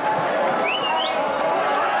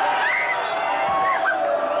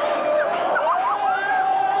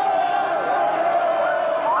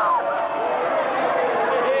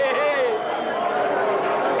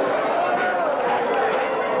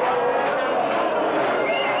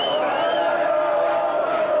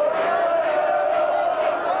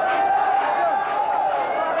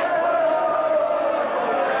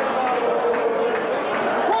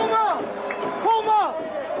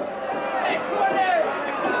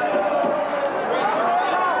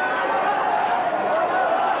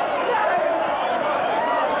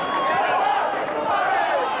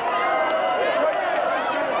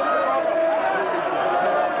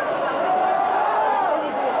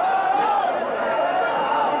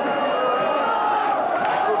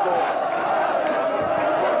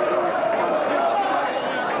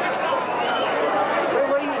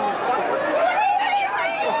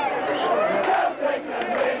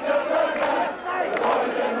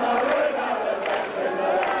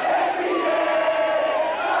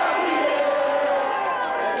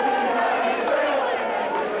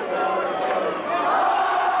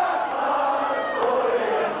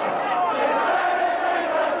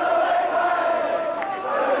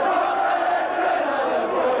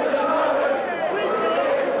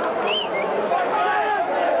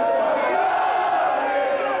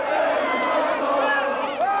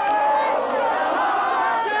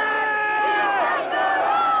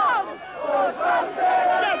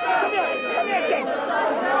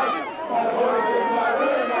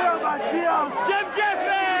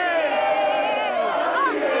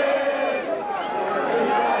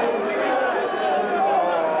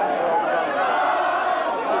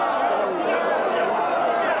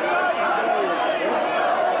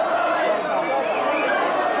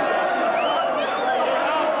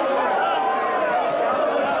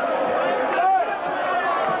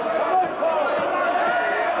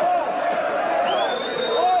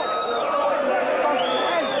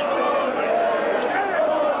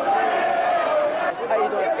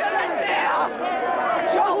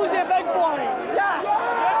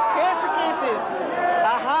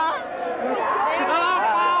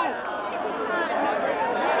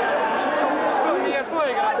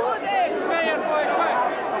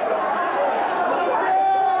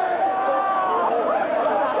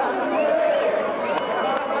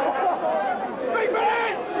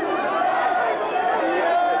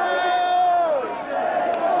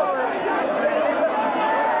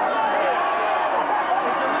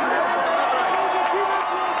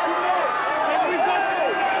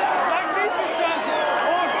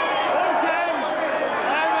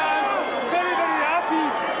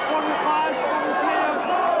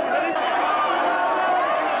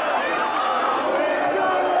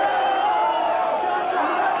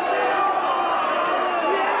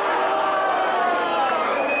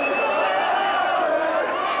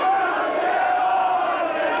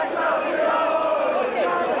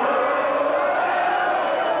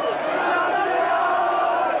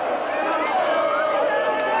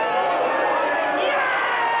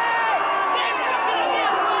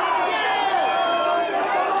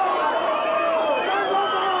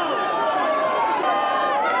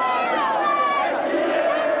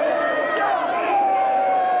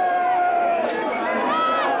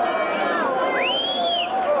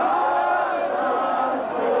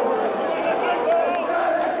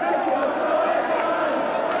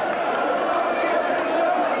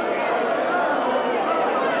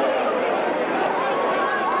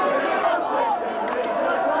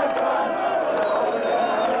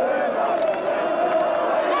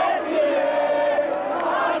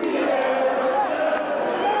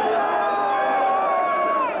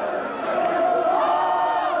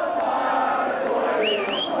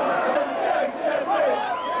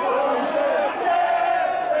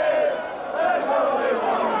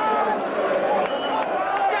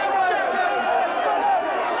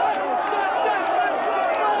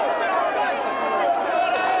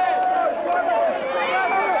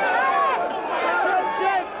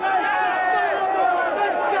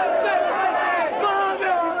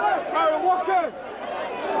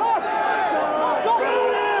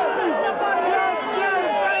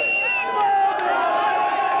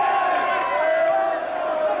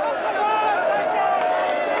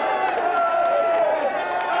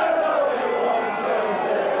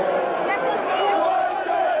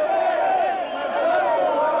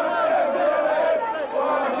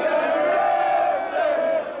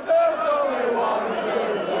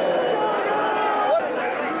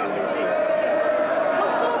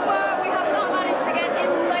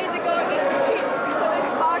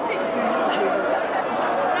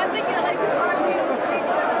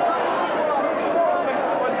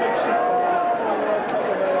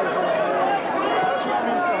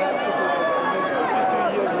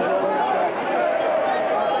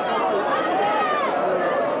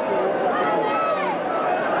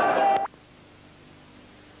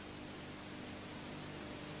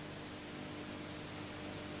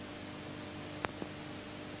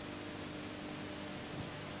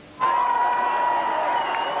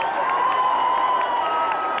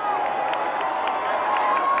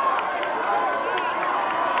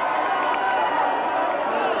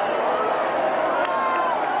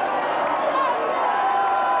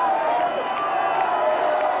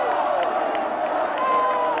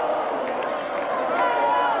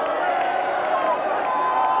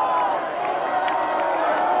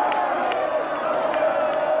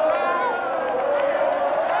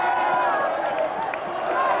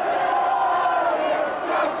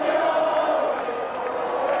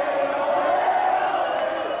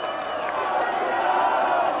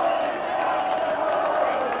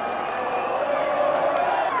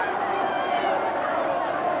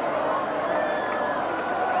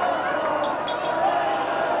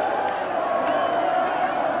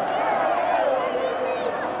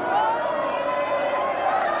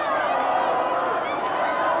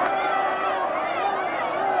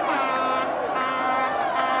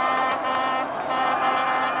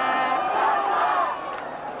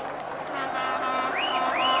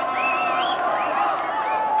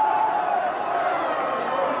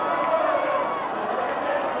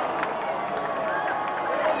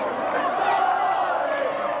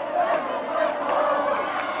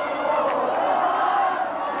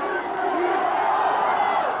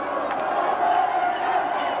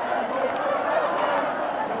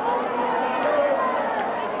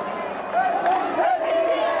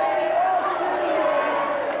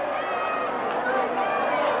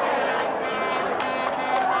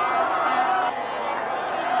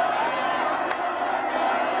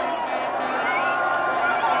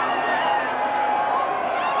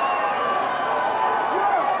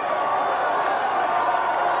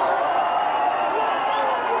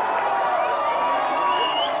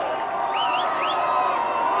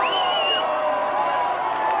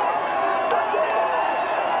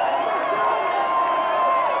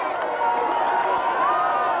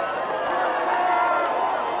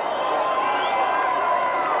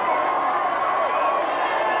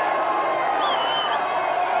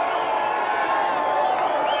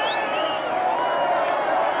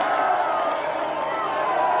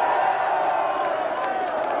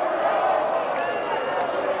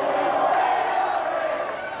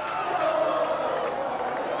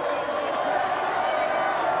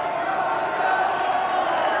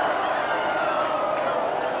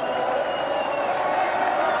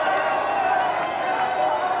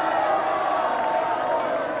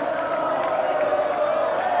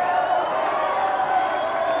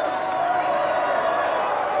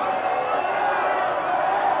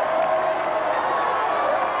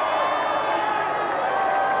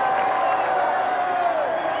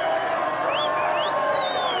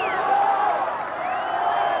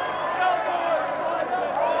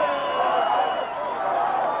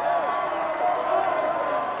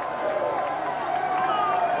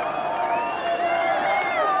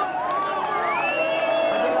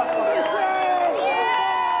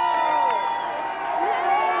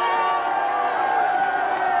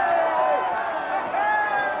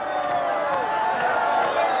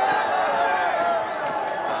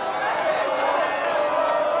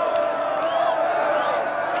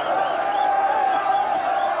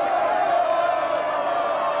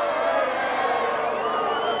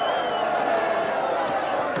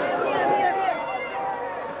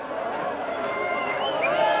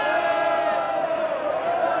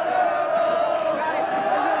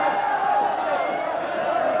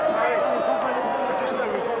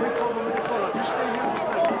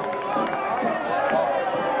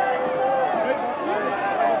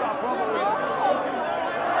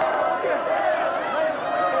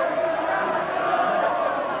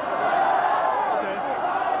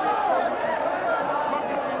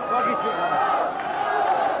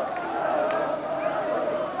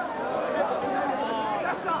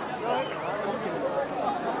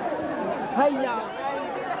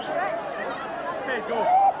 Okay, go.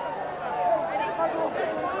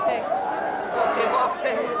 Okay.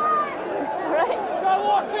 Okay. Right. Go,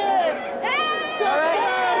 Walker! Alright.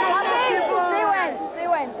 Say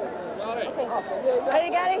when. Okay. Ready,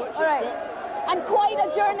 Gary? Alright. And quite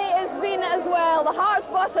a journey it's been as well. The Hearts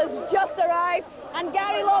bus has just arrived, and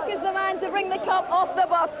Gary Locke is the man to bring the cup off the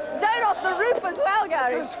bus. Down off the roof as well,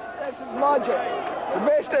 Gary. This is magic. The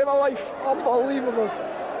best day of my life. Unbelievable.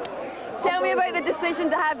 Tell me about the decision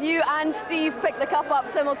to have you and Steve pick the cup up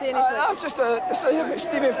simultaneously. That was just a decision that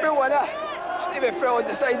Stevie Frill in it. Stevie Frill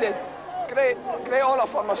decided. Great honour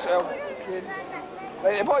for myself.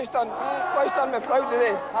 Like, the boys done me proud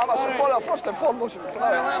today. I'm a supporter first and foremost.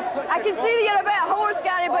 I can see that you're a bit hoarse,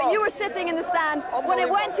 Gary, but you were sitting in the stand. When it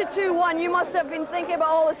went to 2-1, you must have been thinking about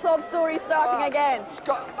all the sob stories starting again.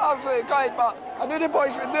 Absolutely gutted, but I knew the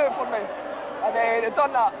boys would do it for me. And they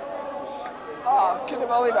done that. Couldn't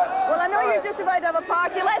believe it. Well, I know you're just about to have a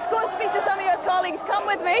party. Let's go and speak to some of your colleagues. Come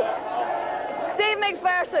with me. Dave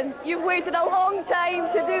McPherson, you've waited a long time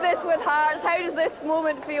to do this with Hearts. How does this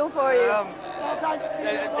moment feel for you?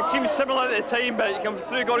 It seems similar at the time, but you come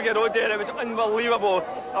through Gorgie Road there, it was unbelievable.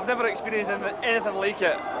 I've never experienced anything like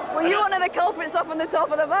it. Were you one of the culprits up on the top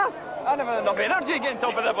of the bus? I never had enough energy getting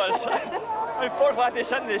top of the bus. Unfortunately, I had to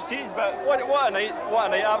sit in the seats, but what a night,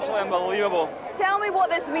 absolutely unbelievable. Tell me what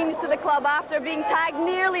this means to the club after being tagged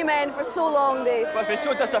nearly men for so long, Dave. Well, it's been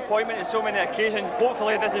so disappointment on so many occasions.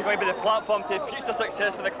 Hopefully this is going to be the platform to future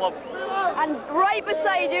success for the club. And right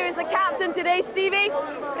beside you is the captain today, Stevie.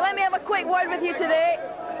 Let me have a quick word with you today.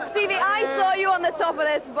 Stevie, I saw you on the top of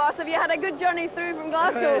this bus. Have you had a good journey through from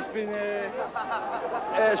Glasgow? It's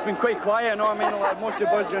been quite quiet, you know what I mean? Like most of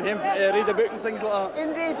the boys are him, read a book and things like that.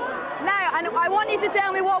 Indeed. Now, and I want you to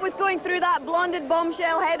tell me what was going through that blonded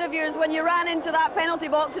bombshell head of yours when you ran into that penalty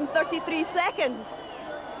box in 33 seconds.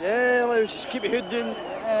 Yeah, I was just keep your hood down,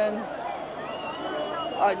 and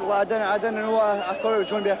I didn't know. I thought it was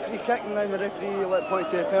going to be a free kick, and then the referee pointed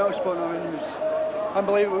to a penalty spot. I mean, it was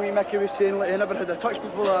unbelievable. Mickey was saying he never had a touch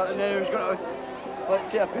before that, and then he was going to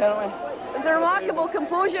take a penalty. It was a remarkable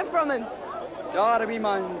composure from him. Yeah, the wee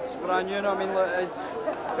man's brand new. I mean,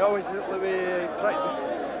 he always we practice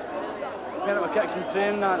penalty kicks in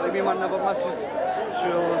training. The wee man never misses, so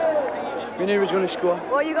we knew he was going to score.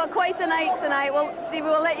 Well, you got quite the night tonight. Well, Stevie,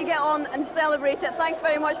 we'll let you get on and celebrate it. Thanks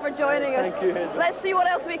very much for joining us. Thank you, Hazel. Let's see what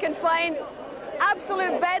else we can find.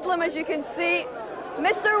 Absolute bedlam, as you can see.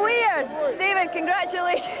 Mr. Weird, David,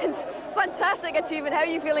 congratulations. Fantastic achievement. How are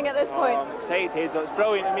you feeling at this point? I'm excited, Hazel. It's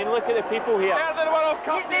brilliant. I mean, look at the people here.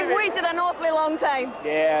 They've waited an awfully long time.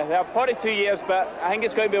 Yeah, they're 42 years, but I think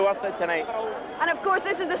it's going to be worth it tonight. And of course,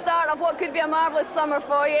 this is the start of what could be a marvellous summer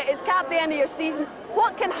for you. It's capped the end of your season.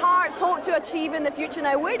 What can Hearts hope to achieve in the future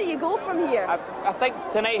now? Where do you go from here? I think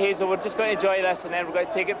tonight, Hazel, we're just going to enjoy this and then we're going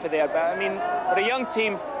to take it from there. But I mean, we're a young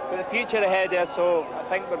team with a future ahead there, so I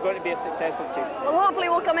think we're going to be a successful team. Well, hopefully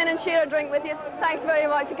we'll come in and share a drink with you. Thanks very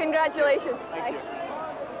much and congratulations. Thank you.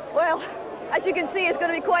 Well, as you can see, it's going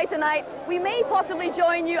to be quite a night. We may possibly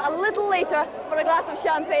join you a little later for a glass of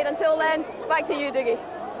champagne. Until then, back to you, Dougie.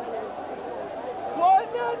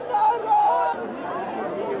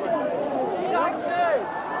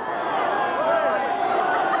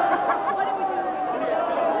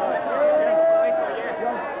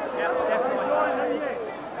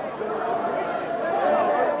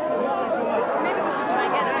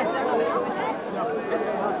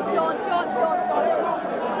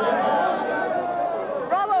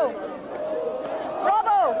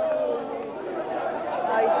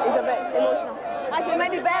 He's a bit emotional. Actually, it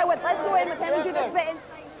might be better with, let's go in with him and do this bit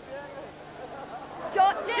inside.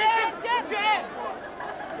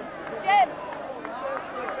 Jim!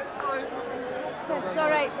 It's all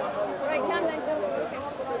right. Right, calm down.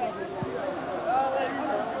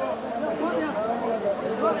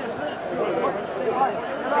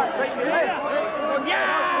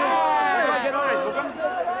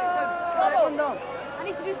 Bravo. I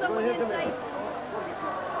need to do something with the inside.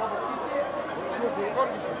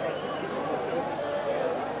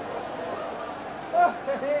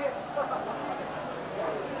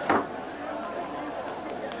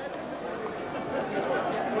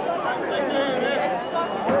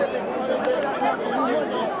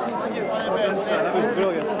 That was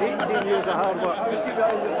brilliant. 18 years of hard work.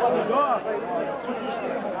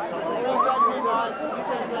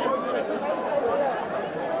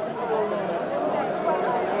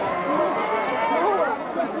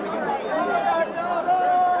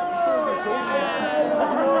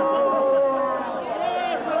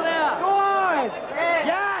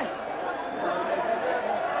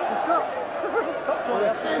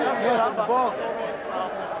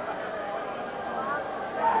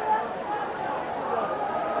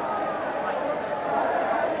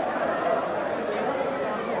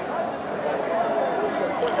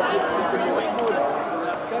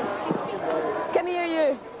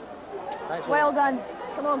 on.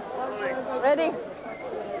 Come on. Ready?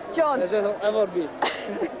 John. As it'll ever be.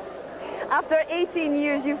 After 18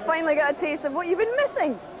 years, you've finally got a taste of what you've been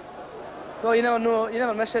missing. Well, you never know, you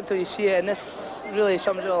never miss it till you see it, and this really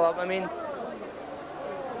sums it all up. I mean,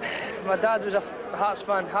 my dad was a Hearts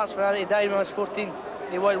fan, he died when I was 14.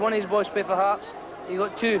 He wanted one of his boys to play for Hearts, he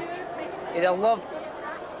got two. He'd have loved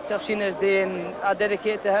to have seen this day, and I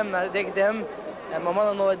dedicate it to him, and my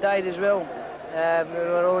mother-in-law had died as well. We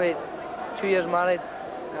were only 2 years married.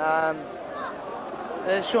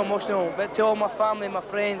 It's so emotional, but to all my family, my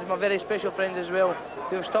friends, my very special friends as well,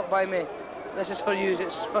 who have stuck by me, this is for you,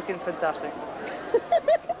 it's fucking fantastic.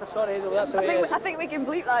 Sorry Hazel, that's the way it is. I think we can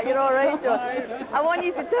bleep that, you're all right, John. I want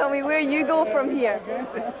you to tell me where you go from here.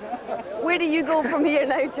 Where do you go from here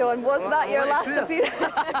now, John? Was that your last appearance?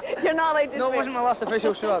 You're not allowed to No, swear. it wasn't my last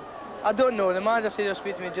official swear. I don't know, the manager said he'll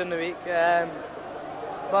speak to me during the week.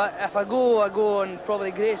 But if I go on probably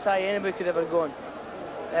the greatest high anybody could ever go on.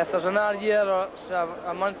 If there's another year or it's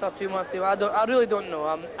a month or 2 months, I really don't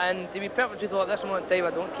know. And to be perfectly truthful at this moment in time,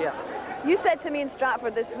 I don't care. You said to me in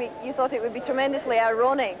Stratford this week, you thought it would be tremendously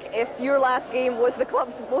ironic if your last game was the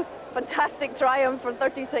club's most fantastic triumph for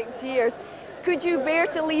 36 years. Could you bear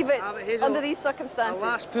to leave it Hazel, under these circumstances? The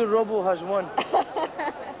last poor Robbo has won.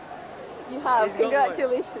 You have.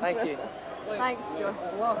 Congratulations. Thank you. Thanks, John.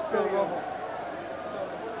 The last poor Robbo.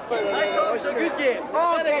 It was a good game.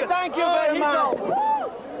 Okay, thank you very much.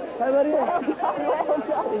 How are you?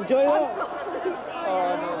 Enjoy that?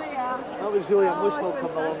 Oh, no. That was really emotional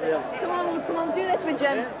coming along there. Come on, do this with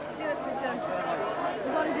Jim. Do this with Jim.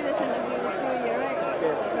 We've got to do this interview with the two of you, right?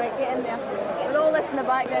 Okay. Right, get in there. We're all listening in the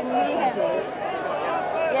background, me, him.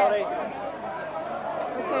 Yeah.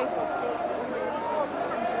 Okay.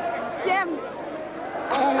 Jim.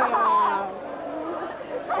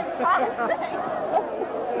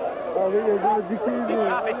 I think you're going to deceive me.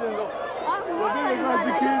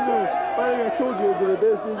 I told you it'd be the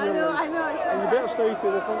best in your life. I know. And you better stay to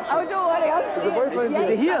the function. Oh, don't worry, I'm Is the boyfriend, is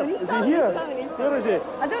he here? Is he here? Where is he?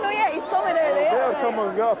 I don't know yet, he's somewhere out there. Better come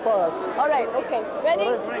and get a pass. All right, okay. Ready?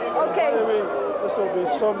 Okay. Anyway, this will be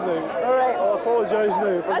something. All right. I'll apologise now.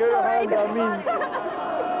 If I That's get all a hand, right.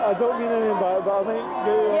 I don't mean anything by it, but I think...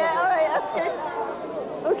 Yeah, all right, that's good.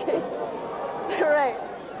 Okay. All right.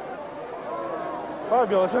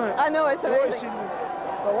 Fabulous, isn't it? I know, it's amazing.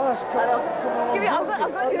 The last I know. Give me, I've got to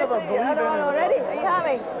do this with you. I know, ready? Are you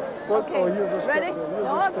having? What? Okay. Oh, here's a script. Ready? Here's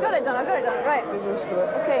No, a I've got it done, Right. Here's a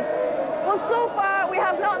script. Okay. Well, so far, we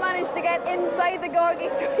have not managed to get inside the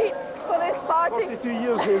Gorgie suite for this party. 42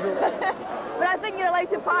 years, Hazel. But I think you're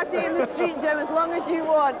allowed to party in the street, Jim, as long as you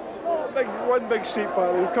want. One big street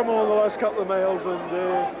party. We've come along the last couple of miles, and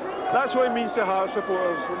that's what it means to Hearts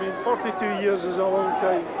supporters. I mean, 42 years is a long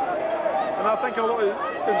time. And I think a lot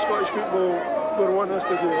in Scottish football were wanting us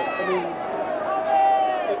to do it.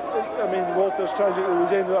 I mean, Walter's tragically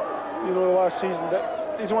was ended up, last season,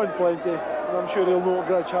 but he's won plenty, and I'm sure he'll know what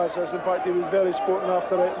grudge Hearts is. In fact, he was very sporting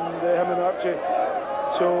after it, and him and Archie.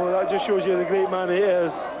 So that just shows you the great man he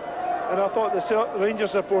is. And I thought the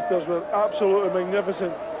Rangers supporters were absolutely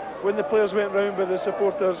magnificent. When the players went round with the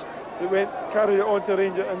supporters, they carried it on to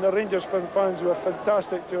Rangers, and the Rangers fans were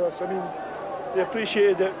fantastic to us. I mean, they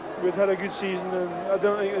appreciated it. We'd had a good season, and I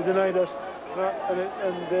don't think they denied us. And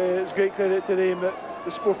it's great credit to them that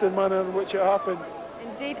the sporting manner in which it happened.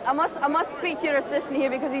 Indeed. I must speak to your assistant here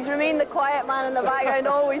because he's remained the quiet man in the background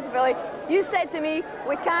always, Billy. You said to me,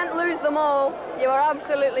 we can't lose them all. You were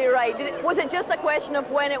absolutely right. Was it just a question of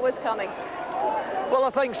when it was coming? Well, I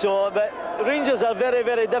think so, but Rangers are very,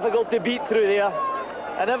 very difficult to beat through there.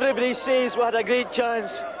 And everybody says we had a great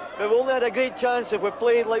chance, but we only had a great chance if we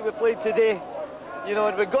played like we played today.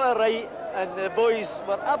 And we got it right, and the boys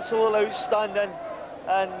were absolutely outstanding,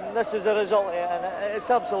 and this is the result of it, and it's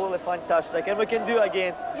absolutely fantastic, and we can do it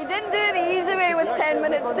again. You didn't do it the easy way with 10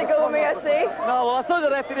 minutes to go, may I say? No, well, I thought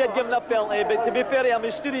the referee had given a penalty, but to be fair to him,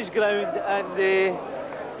 he stood his ground, and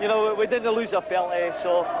we didn't lose a penalty,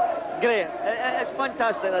 so great. It's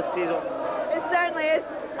fantastic this season. It certainly is.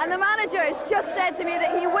 And the manager has just said to me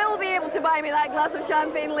that he will be able to buy me that glass of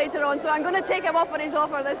champagne later on, so I'm going to take him up on his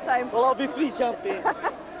offer this time. Well, I'll be free champagne.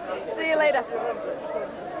 See you later.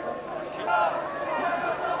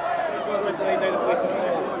 Inside now the place